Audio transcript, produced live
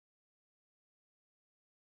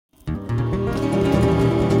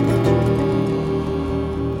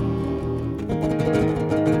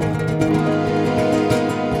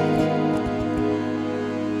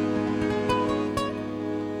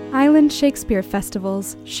Island Shakespeare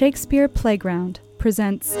Festival's Shakespeare Playground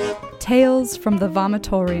presents Tales from the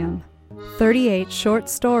Vomitorium, 38 short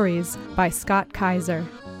stories by Scott Kaiser.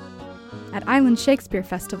 At Island Shakespeare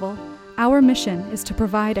Festival, our mission is to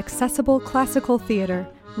provide accessible classical theater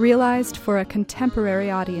realized for a contemporary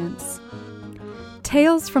audience.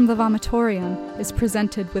 Tales from the Vomitorium is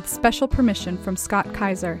presented with special permission from Scott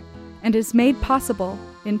Kaiser and is made possible,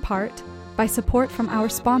 in part, by support from our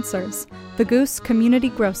sponsors, the Goose Community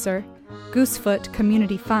Grocer, Goosefoot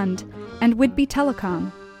Community Fund, and Whidbey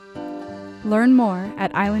Telecom. Learn more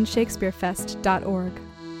at islandshakespearefest.org.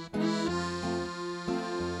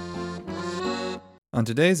 On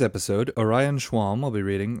today's episode, Orion Schwalm will be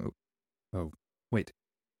reading... Oh, wait.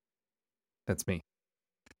 That's me.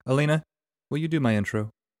 Alina, will you do my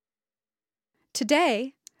intro?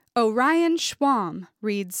 Today, Orion Schwalm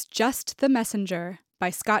reads Just the Messenger by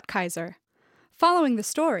Scott Kaiser. Following the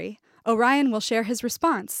story, Orion will share his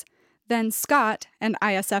response. Then Scott and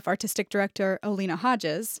ISF Artistic Director Alina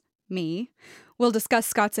Hodges, me, will discuss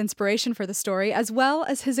Scott's inspiration for the story as well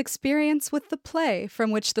as his experience with the play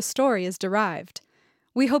from which the story is derived.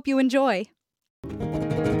 We hope you enjoy.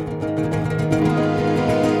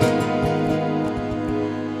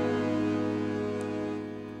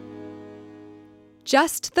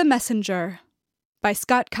 Just the Messenger by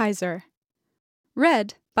Scott Kaiser.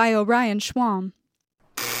 Read by Orion Schwalm.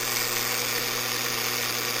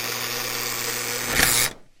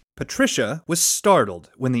 Patricia was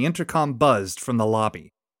startled when the intercom buzzed from the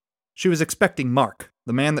lobby. She was expecting Mark,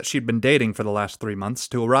 the man that she'd been dating for the last 3 months,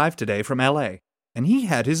 to arrive today from L.A., and he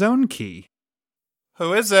had his own key.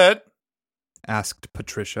 "Who is it?" asked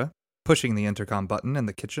Patricia, pushing the intercom button in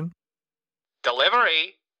the kitchen.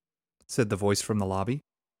 "Delivery," said the voice from the lobby.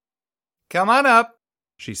 "Come on up,"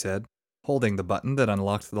 she said, holding the button that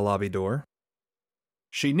unlocked the lobby door.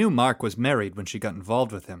 She knew Mark was married when she got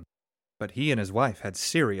involved with him, but he and his wife had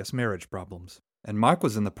serious marriage problems, and Mark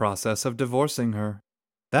was in the process of divorcing her.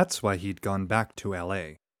 That's why he'd gone back to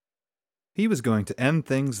L.A. He was going to end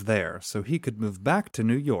things there so he could move back to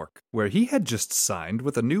New York, where he had just signed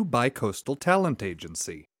with a new bi-coastal talent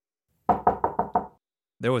agency.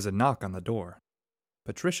 There was a knock on the door.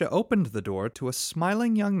 Patricia opened the door to a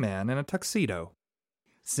smiling young man in a tuxedo.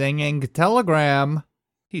 "Singing telegram,"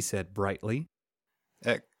 he said brightly.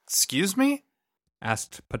 "Excuse me?"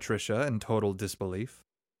 asked Patricia in total disbelief.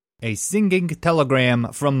 "A singing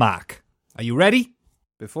telegram from Mark. Are you ready?"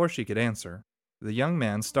 Before she could answer, the young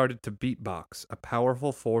man started to beatbox a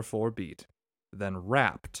powerful 4/4 beat, then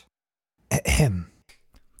rapped. Ahem.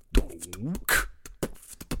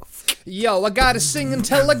 "Yo, I got a singing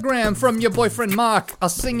telegram from your boyfriend Mark. I'll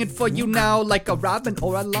sing it for you now like a robin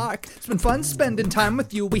or a lark. It's been fun spending time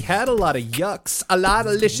with you. We had a lot of yucks, a lot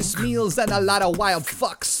of delicious meals, and a lot of wild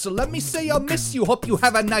fucks. So let me say I'll miss you. Hope you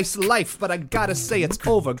have a nice life. But I gotta say it's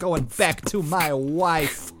over going back to my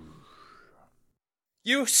wife."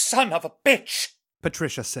 "You son of a bitch!"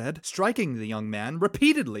 Patricia said, striking the young man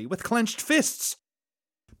repeatedly with clenched fists.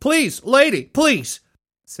 "Please, lady, please,"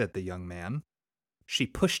 said the young man. She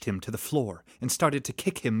pushed him to the floor and started to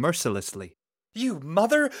kick him mercilessly. "You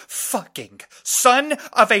motherfucking son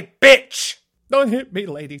of a bitch!" "Don't hit me,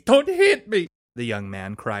 lady, don't hit me," the young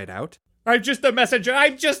man cried out. I'm just a messenger.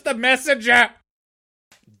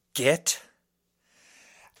 "Get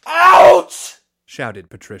out!" shouted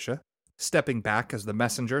Patricia, stepping back as the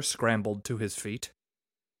messenger scrambled to his feet.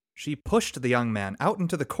 She pushed the young man out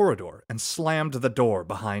into the corridor and slammed the door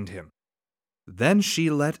behind him. Then she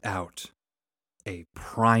let out a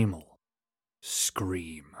primal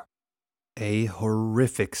scream. A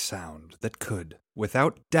horrific sound that could,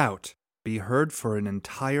 without doubt, be heard for an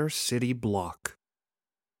entire city block.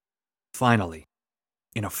 Finally,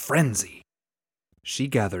 in a frenzy, she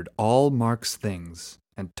gathered all Mark's things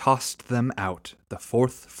and tossed them out the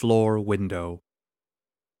 4th floor window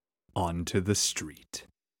onto the street.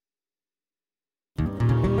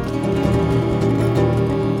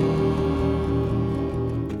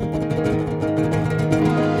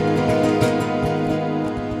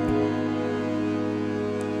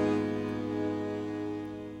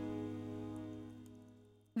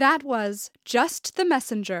 That was Just the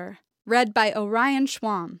Messenger, read by Orion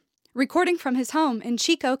Schwalm, recording from his home in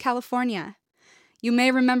Chico, California. You may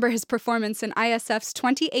remember his performance in ISF's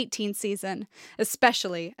 2018 season,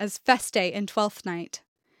 especially as Feste in Twelfth Night.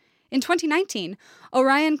 In 2019,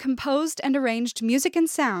 Orion composed and arranged music and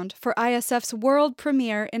sound for ISF's world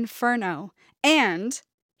premiere Inferno, and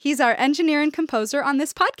he's our engineer and composer on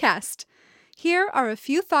this podcast. Here are a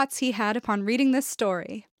few thoughts he had upon reading this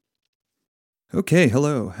story. Okay,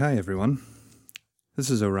 hello. Hi, everyone. This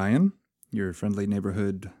is Orion, your friendly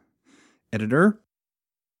neighborhood editor.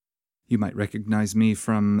 You might recognize me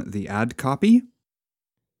from the ad copy.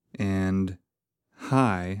 And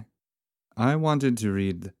hi, I wanted to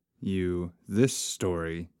read you this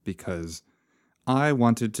story because I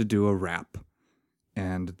wanted to do a rap.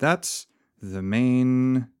 And that's the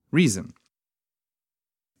main reason.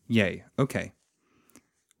 Yay, okay.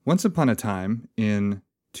 Once upon a time, in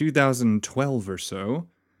 2012 or so,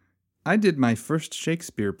 I did my first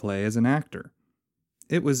Shakespeare play as an actor.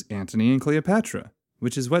 It was Antony and Cleopatra,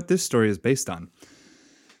 which is what this story is based on.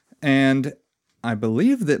 And I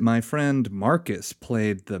believe that my friend Marcus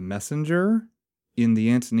played the messenger in the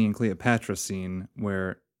Antony and Cleopatra scene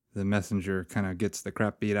where the messenger kind of gets the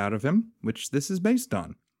crap beat out of him, which this is based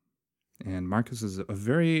on. And Marcus is a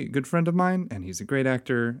very good friend of mine, and he's a great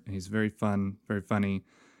actor, and he's very fun, very funny.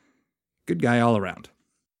 Good guy all around.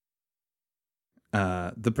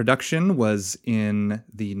 The production was in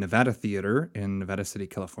the Nevada Theater in Nevada City,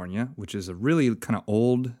 California, which is a really kind of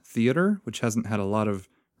old theater, which hasn't had a lot of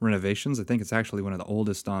renovations. I think it's actually one of the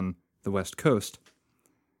oldest on the West Coast.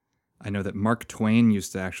 I know that Mark Twain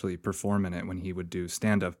used to actually perform in it when he would do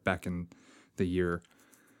stand-up back in the year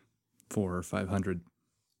 400 or 500.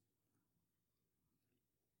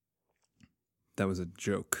 That was a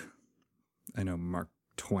joke. I know Mark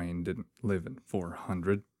Twain didn't live in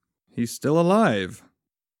 400. He's still alive.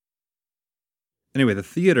 Anyway, the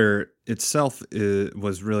theater itself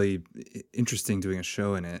was really interesting doing a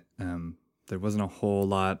show in it. There wasn't a whole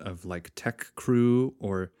lot of like tech crew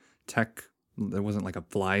or tech. There wasn't like a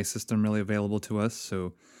fly system really available to us.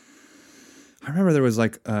 So I remember there was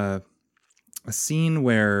like a scene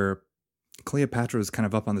where Cleopatra was kind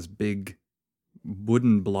of up on this big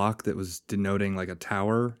wooden block that was denoting like a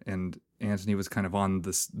tower, and Antony was kind of on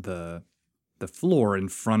the floor in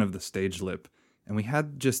front of the stage lip. And we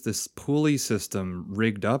had just this pulley system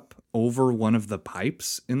rigged up over one of the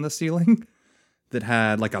pipes in the ceiling that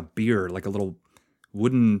had like a beer, like a little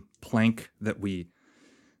wooden plank that we,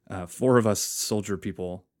 4 of us soldier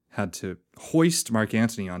people, had to hoist Mark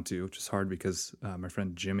Antony onto, which is hard because my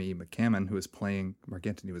friend Jimmy McCammon, who was playing Mark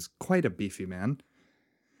Antony, was quite a beefy man.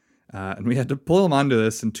 And we had to pull him onto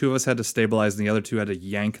this, and 2 of us had to stabilize, and the other 2 had to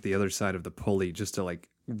yank the other side of the pulley just to like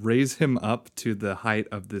raise him up to the height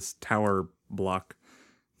of this tower block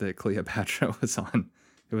that Cleopatra was on.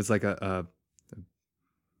 It was like a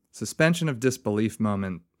suspension of disbelief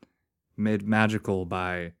moment made magical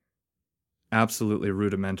by absolutely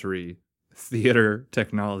rudimentary theater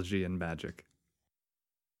technology and magic.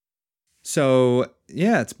 So,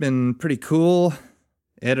 yeah, it's been pretty cool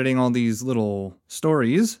editing all these little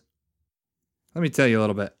stories. Let me tell you a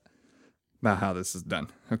little bit about how this is done.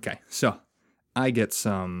 Okay, so I get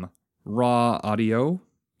some raw audio,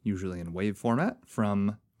 usually in WAV format,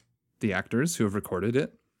 from the actors who have recorded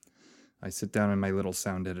it. I sit down in my little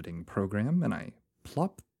sound editing program and I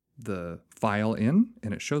plop the file in,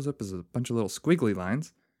 and it shows up as a bunch of little squiggly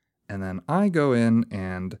lines. And then I go in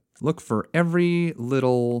and look for every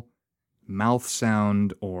little mouth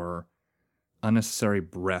sound or unnecessary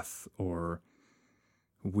breath or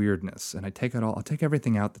weirdness. And I take it all. I'll take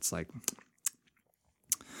everything out that's like,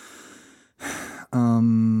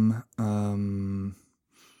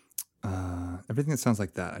 everything that sounds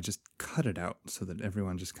like that. I just cut it out so that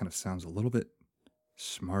everyone just kind of sounds a little bit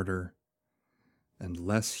smarter and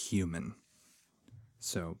less human.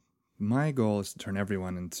 So my goal is to turn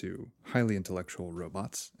everyone into highly intellectual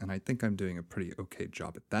robots, and I think I'm doing a pretty okay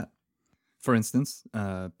job at that. For instance,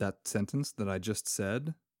 that sentence that I just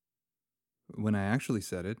said, when I actually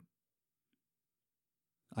said it,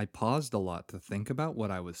 I paused a lot to think about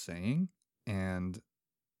what I was saying, and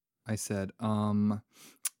I said, and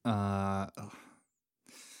I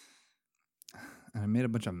made a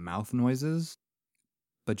bunch of mouth noises,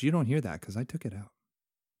 but you don't hear that because I took it out.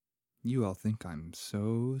 You all think I'm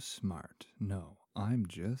so smart. No, I'm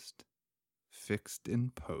just fixed in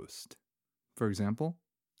post. For example,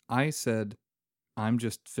 I said, I'm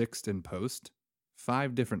just fixed in post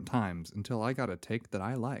 5 different times until I got a take that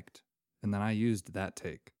I liked, and then I used that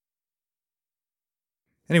take.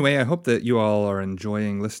 Anyway, I hope that you all are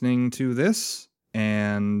enjoying listening to this,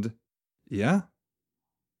 and yeah,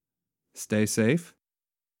 stay safe,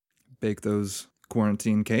 bake those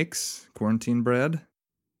quarantine cakes, quarantine bread,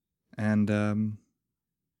 and I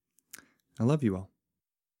love you all.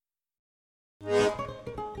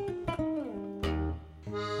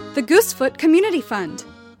 The Goosefoot Community Fund.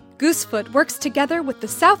 Goosefoot works together with the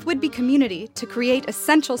South Whidbey community to create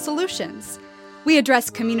essential solutions. We address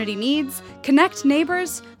community needs, connect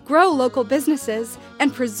neighbors, grow local businesses,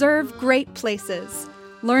 and preserve great places.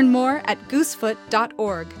 Learn more at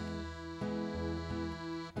goosefoot.org.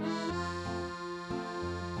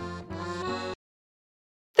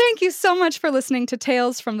 Thank Thank you so much for listening to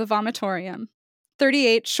Tales from the Vomitorium,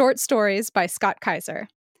 38 short stories by Scott Kaiser.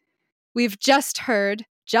 We've just heard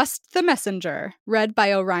Just the Messenger, read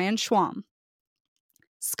by Orion Schwam.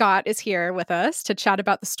 Scott is here with us to chat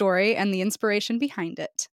about the story and the inspiration behind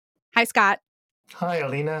it. Hi, Scott. Hi,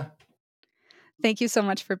 Alina. Thank you so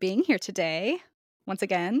much for being here today, once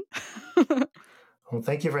again. Well,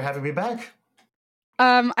 thank you for having me back.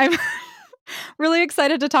 I'm really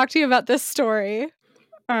excited to talk to you about this story.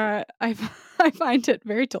 I find it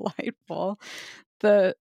very delightful.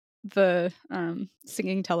 The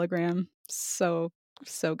singing telegram, so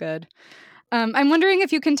good. I'm wondering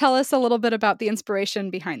if you can tell us a little bit about the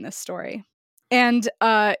inspiration behind this story, and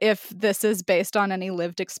if this is based on any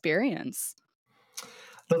lived experience.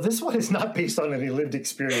 No, this one is not based on any lived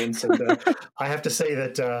experience. And I have to say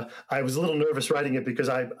that I was a little nervous writing it because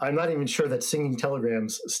I'm not even sure that singing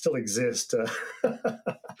telegrams still exist.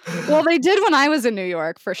 Well, they did when I was in New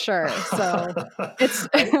York, for sure. So it's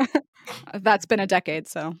that's been a decade.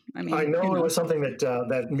 So I mean, I know it was something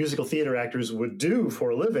that musical theater actors would do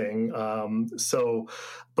for a living.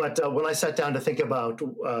 But when I sat down to think about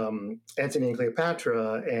Antony and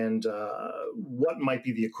Cleopatra and what might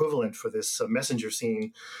be the equivalent for this messenger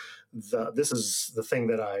scene, this is the thing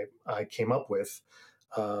that I came up with.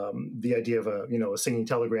 The idea of a singing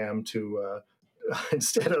telegram to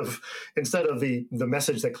instead of the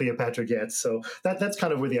message that Cleopatra gets. So that's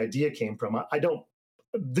kind of where the idea came from.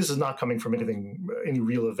 This is not coming from any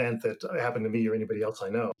real event that happened to me or anybody else I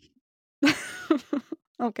know.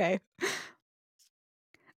 Okay.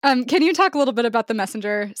 Can you talk a little bit about the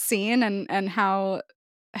messenger scene and how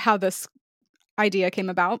this idea came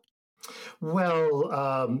about?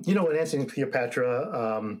 Well, in Antony and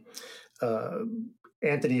Cleopatra,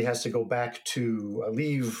 Antony has to go back to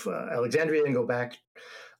leave Alexandria and go back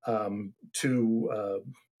to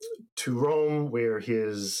Rome, where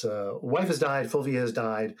his wife has died, Fulvia has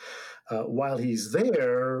died. While he's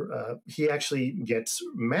there, he actually gets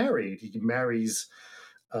married. He marries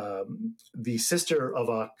the sister of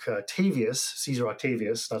Octavius, Caesar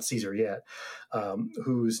Octavius, not Caesar yet,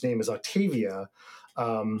 whose name is Octavia.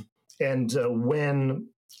 And when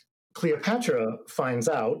Cleopatra finds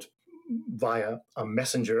out via a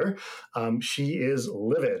messenger, she is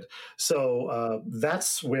livid. So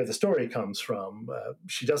that's where the story comes from.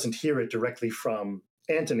 She doesn't hear it directly from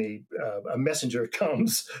Antony. A messenger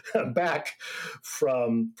comes back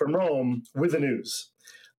from Rome with the news.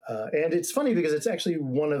 And it's funny because it's actually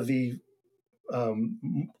one of the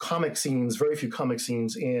comic scenes, very few comic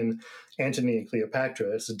scenes in Antony and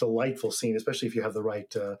Cleopatra. It's a delightful scene, especially if you have the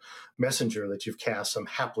right messenger that you've cast, some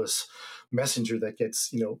hapless messenger that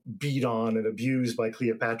gets, beat on and abused by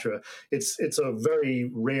Cleopatra. It's a very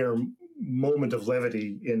rare moment of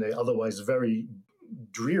levity in an otherwise very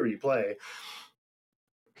dreary play.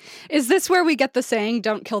 Is this where we get the saying,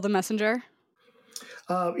 "Don't kill the messenger"?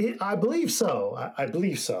 I believe so. I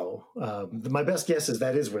believe so. My best guess is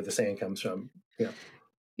that is where the saying comes from. Yeah.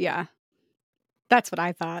 Yeah. That's what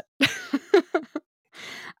I thought.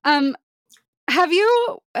 Have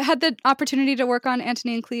you had the opportunity to work on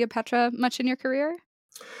Antony and Cleopatra much in your career?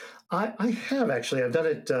 I have actually. I've done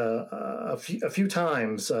it a few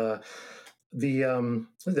times. The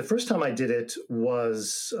first time I did it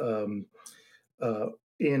was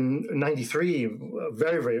in '93,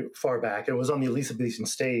 very, very far back. It was on the Elizabethan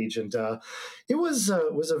stage, and it was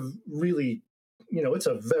a really, it's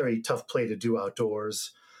a very tough play to do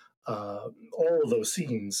outdoors. All of those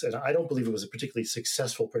scenes, and I don't believe it was a particularly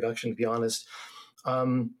successful production, to be honest.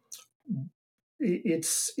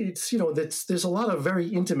 It's there's a lot of very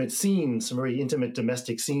intimate scenes, some very intimate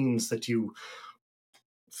domestic scenes that you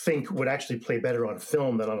think would actually play better on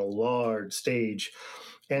film than on a large stage.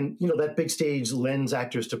 And, that big stage lends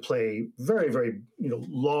actors to play very, very,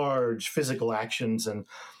 large physical actions. And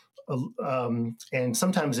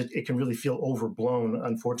sometimes it can really feel overblown,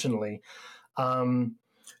 unfortunately. I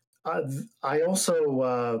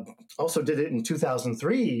also did it in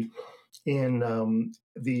 2003 in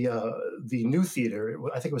the New Theater.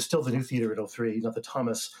 I think it was still the New Theater at 03, not the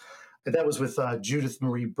Thomas. That was with Judith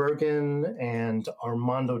Marie Bergen and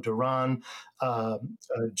Armando Duran.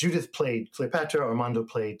 Judith played Cleopatra, Armando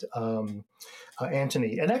played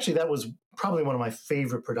Antony. And actually, that was probably one of my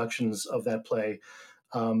favorite productions of that play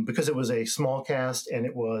because it was a small cast and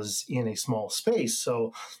it was in a small space.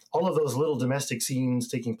 So all of those little domestic scenes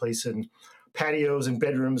taking place in patios and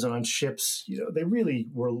bedrooms and on ships, they really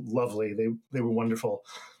were lovely. They were wonderful.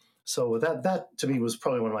 So that to me was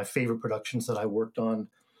probably one of my favorite productions that I worked on.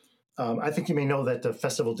 I think you may know that the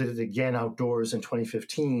festival did it again outdoors in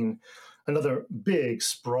 2015, another big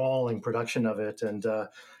sprawling production of it, and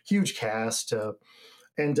huge cast.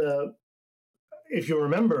 And if you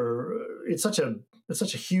remember, it's such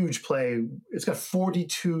a huge play. It's got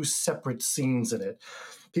 42 separate scenes in it.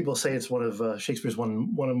 People say it's one of Shakespeare's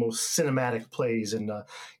one of the most cinematic plays in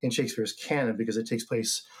Shakespeare's canon because it takes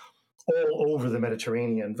place all over the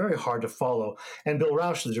Mediterranean, very hard to follow. And Bill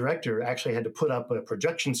Rauch, the director, actually had to put up a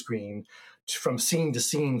projection screen from scene to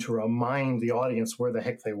scene to remind the audience where the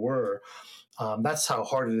heck they were. That's how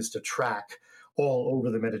hard it is to track all over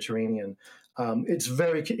the Mediterranean.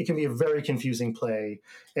 It can be a very confusing play,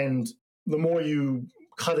 and the more you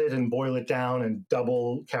cut it and boil it down and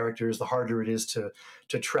double characters, the harder it is to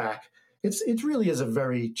track. It really is a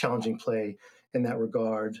very challenging play in that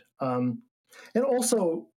regard. And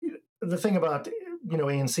also, the thing about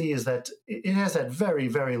A&C is that it has that very,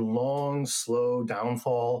 very long, slow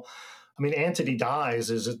downfall. I mean, Antony dies.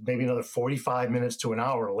 There's maybe another 45 minutes to an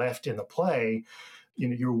hour left in the play.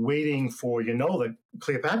 You're waiting for, that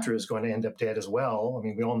Cleopatra is going to end up dead as well. I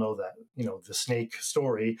mean, we all know that, the snake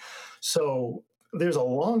story. So there's a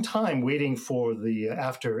long time waiting for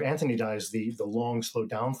after Antony dies, the long, slow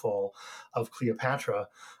downfall of Cleopatra.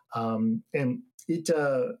 And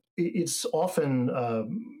it's often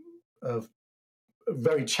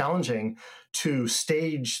very challenging to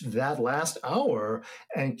stage that last hour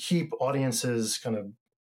and keep audiences kind of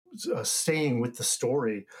staying with the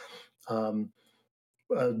story.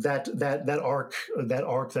 That arc,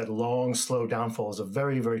 that long, slow downfall is a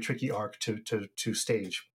very, very tricky arc to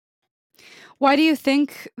stage. Why do you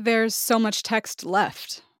think there's so much text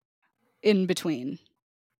left in between?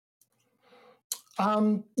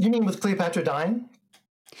 You mean with Cleopatra dying?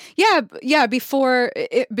 Yeah,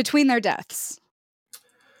 between their deaths.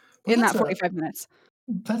 Well, in that 45 minutes.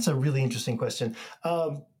 That's a really interesting question.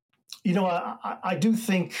 I do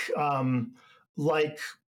think, like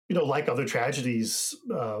other tragedies,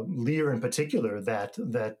 Lear in particular, that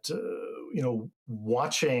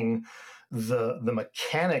watching the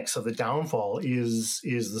mechanics of the downfall is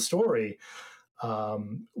the story. I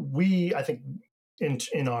think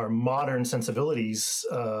in our modern sensibilities,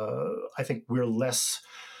 I think we're less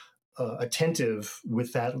attentive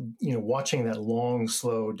with that, watching that long,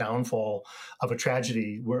 slow downfall of a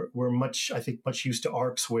tragedy. We're much used to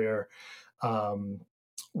arcs where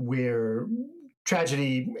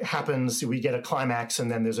tragedy happens, we get a climax, and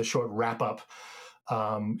then there's a short wrap up.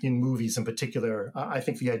 In movies in particular, I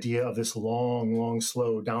think the idea of this long, long,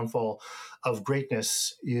 slow downfall of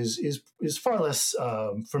greatness is far less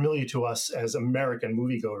familiar to us as American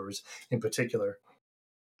moviegoers in particular.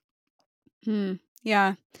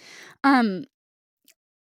 Yeah. Do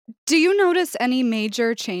you notice any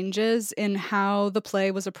major changes in how the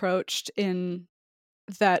play was approached in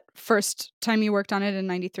that first time you worked on it in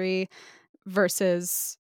 93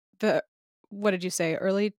 versus what did you say,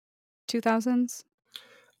 early 2000s?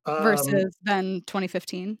 Versus then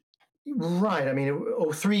 2015? Right. I mean,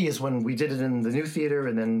 2003 is when we did it in the New Theater,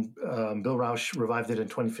 and then Bill Rauch revived it in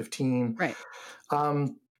 2015. Right. I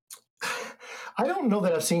don't know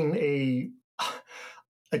that I've seen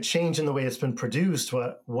a change in the way it's been produced.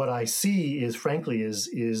 What I see is, frankly, is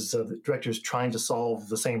the directors trying to solve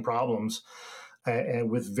the same problems and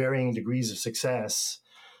with varying degrees of success.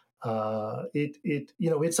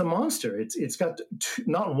 It's a monster. It's got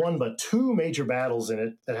not one but two major battles in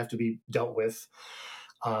it that have to be dealt with,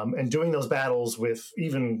 and doing those battles with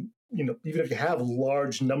even if you have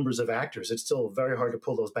large numbers of actors, it's still very hard to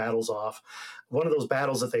pull those battles off. One of those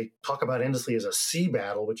battles that they talk about endlessly is a sea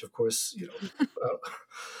battle, which of course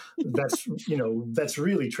that's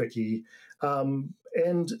really tricky. The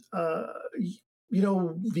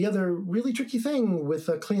other really tricky thing with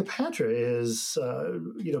Cleopatra is,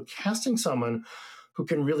 casting someone who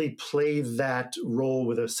can really play that role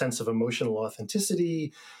with a sense of emotional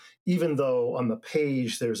authenticity, even though on the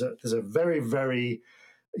page there's a very, very,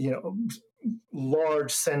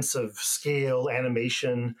 large sense of scale,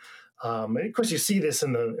 animation. And of course, you see this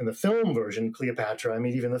in the film version, Cleopatra. I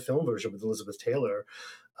mean, even the film version with Elizabeth Taylor,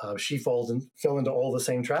 she fell into all the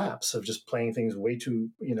same traps of just playing things way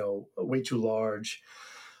too large.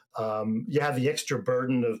 You have the extra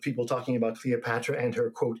burden of people talking about Cleopatra and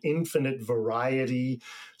her, quote, infinite variety.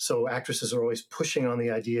 So actresses are always pushing on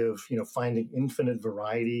the idea of, finding infinite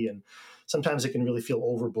variety. And sometimes it can really feel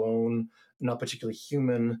overblown, not particularly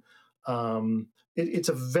human. It's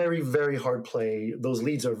a very, very hard play. Those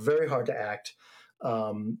leads are very hard to act.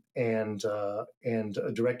 And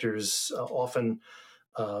directors often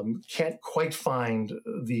can't quite find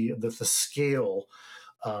the scale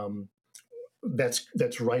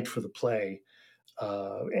that's right for the play.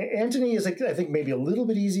 Antony is, I think, maybe a little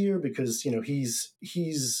bit easier because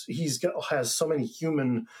has so many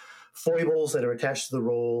human foibles that are attached to the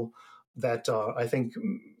role. that I think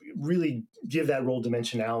really give that role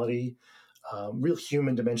dimensionality, real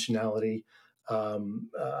human dimensionality.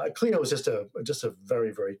 Cleo is just a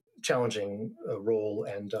very, very challenging role,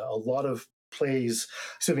 and a lot of a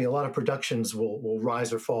lot of productions will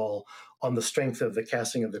rise or fall on the strength of the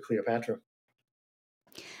casting of the Cleopatra.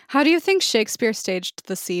 How do you think Shakespeare staged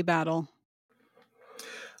the sea battle?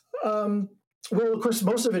 Well, of course,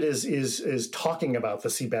 most of it is talking about the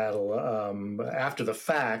sea battle after the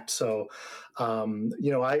fact. So, I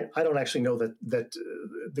don't actually know that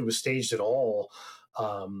it was staged at all.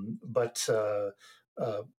 But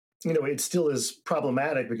it still is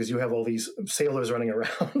problematic because you have all these sailors running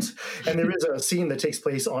around, and there is a scene that takes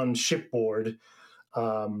place on shipboard,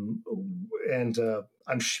 and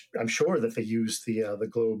I'm sure that they use the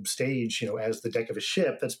globe stage, as the deck of a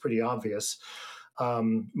ship. That's pretty obvious.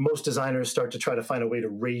 Most designers start to try to find a way to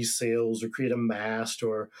raise sails or create a mast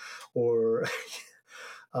or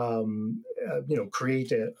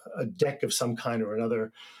create a deck of some kind or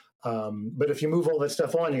another. But if you move all that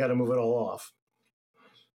stuff on, you got to move it all off.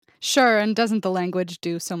 Sure, and doesn't the language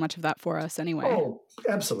do so much of that for us anyway? Oh,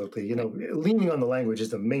 absolutely. Leaning on the language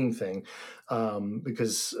is the main thing,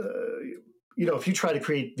 because if you try to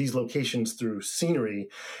create these locations through scenery,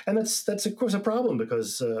 and that's of course a problem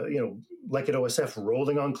because like at OSF,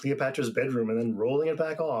 rolling on Cleopatra's bedroom and then rolling it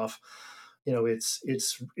back off,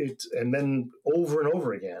 it's and then over and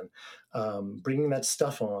over again, bringing that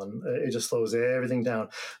stuff on, it just slows everything down.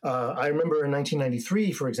 I remember in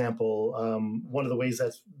 1993, for example, one of the ways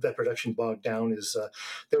that production bogged down is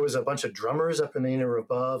there was a bunch of drummers up in the inner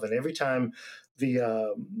above, and every time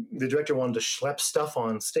the director wanted to schlep stuff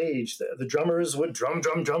on stage, the drummers would drum,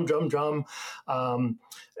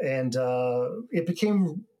 and it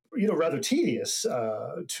became rather tedious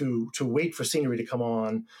to wait for scenery to come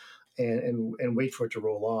on and wait for it to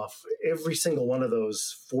roll off. Every single one of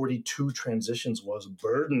those 42 transitions was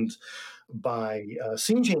burdened by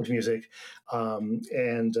scene change music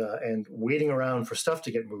and waiting around for stuff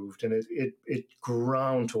to get moved, and it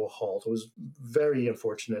ground to a halt. It was very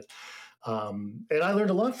unfortunate. And I learned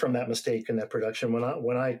a lot from that mistake in that production.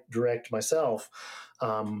 When I direct myself,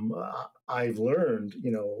 I've learned,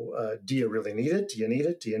 do you really need it? Do you need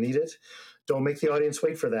it? Do you need it? Don't make the audience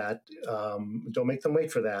wait for that. Don't make them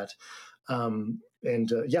wait for that. I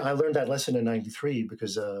learned that lesson in 93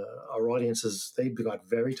 because our audiences, they got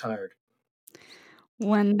very tired.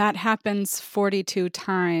 When that happens 42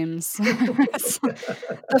 times,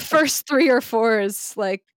 the first 3 or 4 is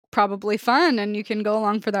like probably fun and you can go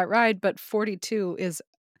along for that ride, but 42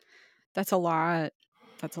 that's a lot.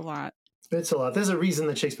 That's a lot. It's a lot. There's a reason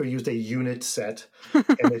that Shakespeare used a unit set, and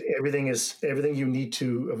that everything you need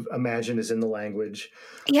to imagine is in the language.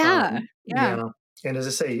 Yeah. And as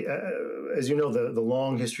I say, as you know, the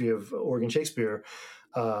long history of Organ Shakespeare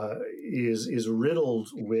is riddled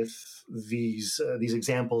with these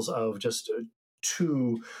examples of just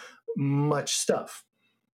too much stuff.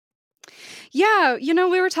 Yeah,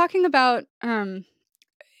 we were talking about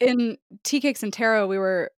in Tea Cakes and Tarot, we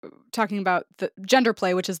were talking about the Gender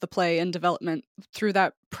Play, which is the play in development through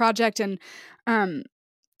that project, and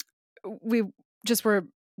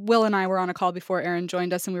Will and I were on a call before Aaron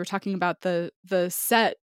joined us, and we were talking about the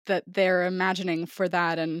set that they're imagining for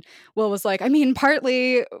that, and Will was like, I mean,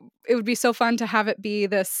 partly it would be so fun to have it be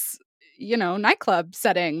this, nightclub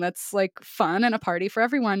setting that's like fun and a party for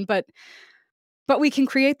everyone, but we can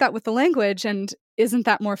create that with the language, and isn't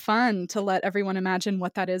that more fun to let everyone imagine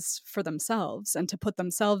what that is for themselves and to put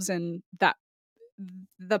themselves in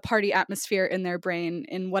the party atmosphere in their brain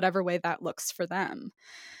in whatever way that looks for them,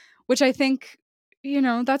 which I think,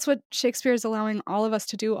 that's what Shakespeare is allowing all of us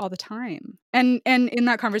to do all the time. And in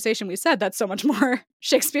that conversation, we said that's so much more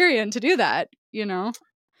Shakespearean to do that,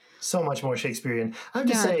 So much more Shakespearean. I have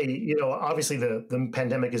to say, obviously the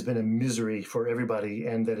pandemic has been a misery for everybody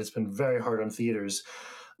and that it's been very hard on theaters.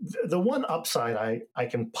 The one upside I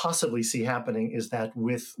can possibly see happening is that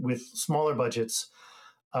with smaller budgets,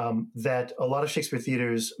 that a lot of Shakespeare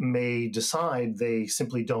theaters may decide they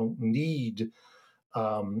simply don't need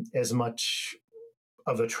as much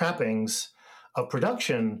of the trappings of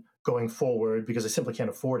production going forward because they simply can't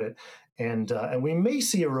afford it. And we may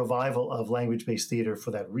see a revival of language-based theater for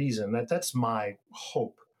that reason. That's my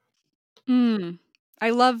hope. I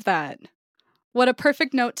love that. What a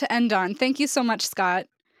perfect note to end on. Thank you so much, Scott.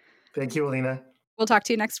 Thank you, Alina. We'll talk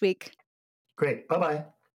to you next week. Great. Bye-bye.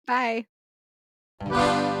 Bye.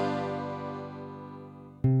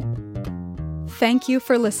 Thank you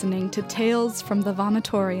for listening to Tales from the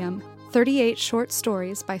Vomitorium, 38 short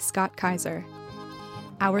stories by Scott Kaiser.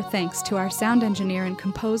 Our thanks to our sound engineer and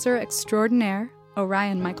composer extraordinaire,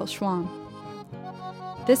 Orion Michael Schwam.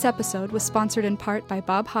 This episode was sponsored in part by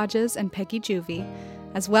Bob Hodges and Peggy Juvie,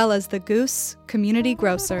 as well as the Goose Community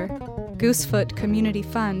Grocer, Goosefoot Community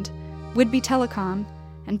Fund, Whidbey Telecom,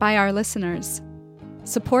 and by our listeners.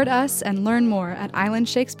 Support us and learn more at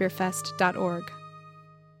islandshakespearefest.org.